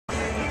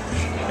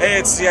Hey,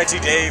 it's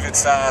CIT Dave.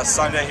 It's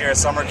Sunday here at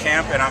summer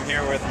camp, and I'm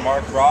here with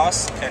Marc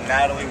Ross and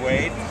Natalie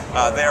Wade.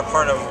 They are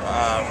part of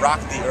Rock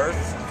the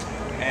Earth.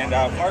 And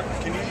Marc,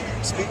 can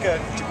you speak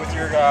with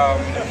your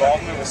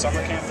involvement with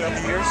summer camp throughout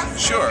the years?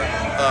 Sure.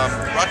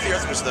 Rock the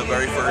Earth was the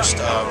very first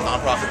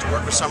nonprofit to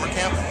work with summer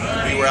camp.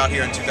 We were out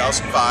here in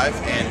 2005,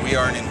 and we're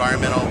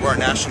a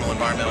national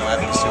environmental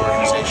advocacy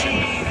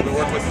organization. We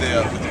work with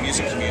the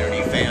music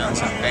community,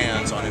 fans and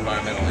bands on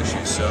environmental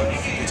issues. So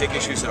we take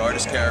issues that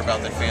artists care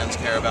about, that fans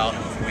care about.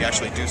 We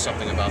actually do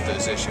something about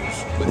those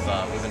issues with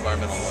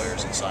environmental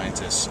lawyers and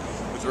scientists.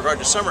 With regard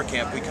to summer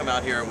camp, we come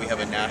out here and we have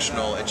a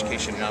national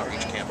education and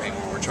outreach campaign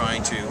where we're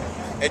trying to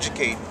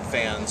educate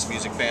fans,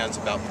 music fans,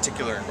 about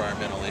particular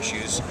environmental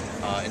issues,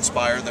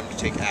 inspire them to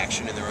take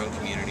action in their own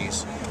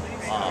communities.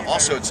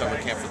 Also at summer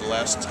camp for the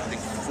last, I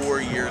think,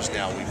 4 years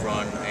now, we've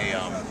run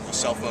a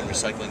cell phone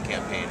recycling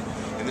campaign.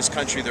 In this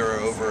country, there are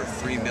over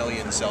 3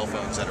 million cell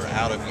phones that are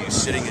out of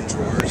use, sitting in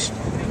drawers,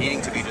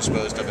 needing to be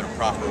disposed of in a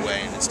proper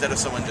way. And instead of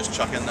someone just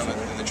chucking them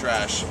in the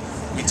trash,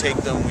 we take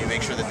them, we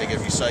make sure that they get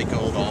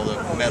recycled, all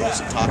the metals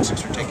and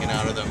toxics are taken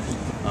out of them,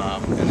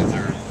 and that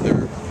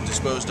they're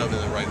disposed of in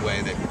the right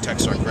way that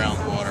protects our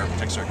groundwater,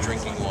 protects our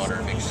drinking water,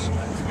 and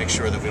makes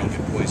sure that we don't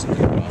get poisoned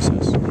in the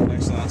process.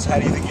 Excellent. So how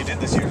do you think you did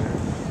this year?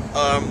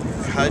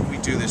 How did we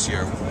do this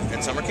year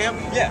at summer camp?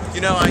 Yeah.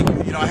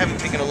 I haven't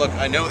taken a look.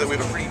 I know that we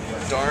have a pretty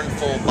darn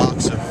full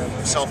box of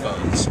cell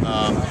phones.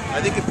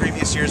 I think in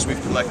previous years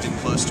we've collected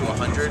close to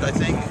 100. I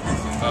think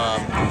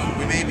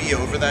we may be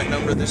over that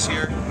number this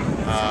year.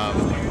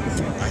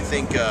 I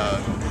think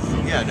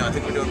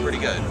we're doing pretty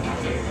good.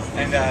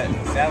 And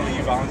Natalie,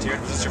 you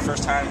volunteered. Was this your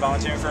first time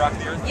volunteering for Rock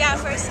the Earth? Yeah,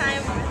 first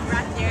time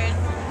Rock the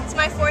Earth. It's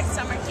my 4th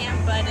summer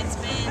camp, but it's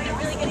been a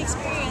really good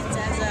experience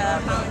as a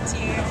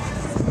volunteer.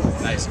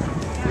 Nice.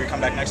 Will you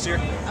come back next year?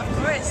 Of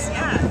course,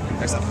 yeah.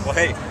 Excellent. Well,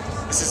 hey,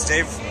 this is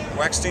Dave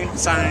Weckstein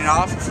signing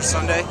off for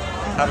Sunday.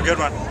 Have a good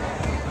one.